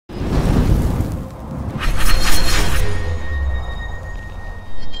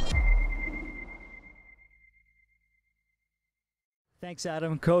Thanks,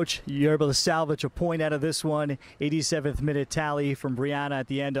 Adam. Coach, you're able to salvage a point out of this one. 87th minute tally from Brianna at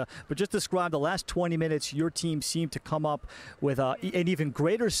the end. But just describe the last 20 minutes, your team seemed to come up with an even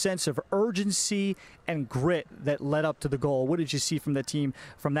greater sense of urgency and grit that led up to the goal. What did you see from the team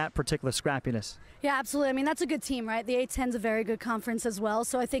from that particular scrappiness? Yeah, absolutely. I mean, that's a good team, right? The A-10 is a very good conference as well.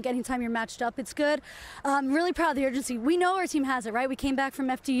 So I think anytime you're matched up, it's good. I'm really proud of the urgency. We know our team has it, right? We came back from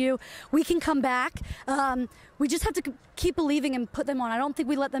FDU. We can come back. We just have to keep believing and put them on. I don't think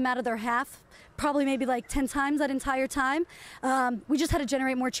we let them out of their half, probably maybe like 10 times that entire time. We just had to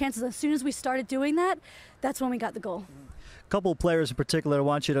generate more chances. As soon as we started doing that, that's when we got the goal. A couple of players in particular I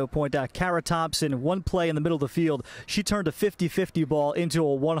want you to point out. Kara Thompson, one play in the middle of the field, she turned a 50-50 ball into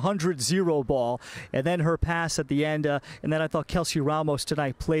a 100-0 ball, and then her pass at the end. And then I thought Kelsey Ramos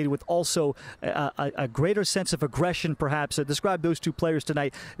tonight played with also a greater sense of aggression, perhaps. Describe those two players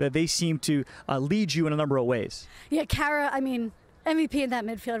tonight, that they seem to lead you in a number of ways. Yeah, Kara, I mean, MVP in that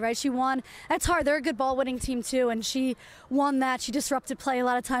midfield, right? She won. That's hard. They're a good ball-winning team, too, and she won that. She disrupted play a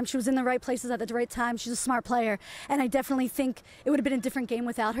lot of times. She was in the right places at the right time. She's a smart player, and I definitely think it would have been a different game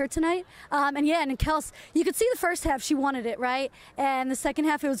without her tonight. And Kels, you could see the first half she wanted it, right? And the second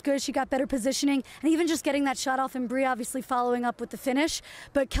half it was good. She got better positioning, and even just getting that shot off, and Bree obviously following up with the finish,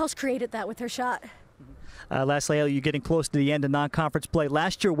 but Kels created that with her shot. Lastly, you're getting close to the end of non-conference play.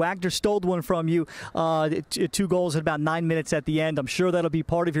 Last year, Wagner stole one from you. 2 goals in about 9 minutes at the end. I'm sure that'll be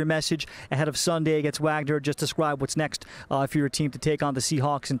part of your message ahead of Sunday against Wagner. Just describe what's next for your team to take on the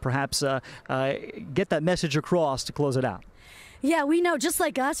Seahawks and perhaps get that message across to close it out. Yeah, we know, just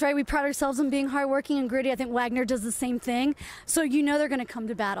like us, right? We pride ourselves on being hardworking and gritty. I think Wagner does the same thing. So you know they're going to come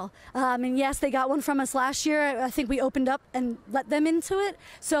to battle. And yes, they got one from us last year. I think we opened up and let them into it.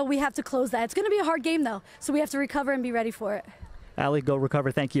 So we have to close that. It's going to be a hard game, though. So we have to recover and be ready for it. Allie, go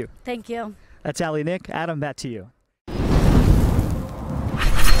recover. Thank you. Thank you. That's Allie Nick. Adam, back to you.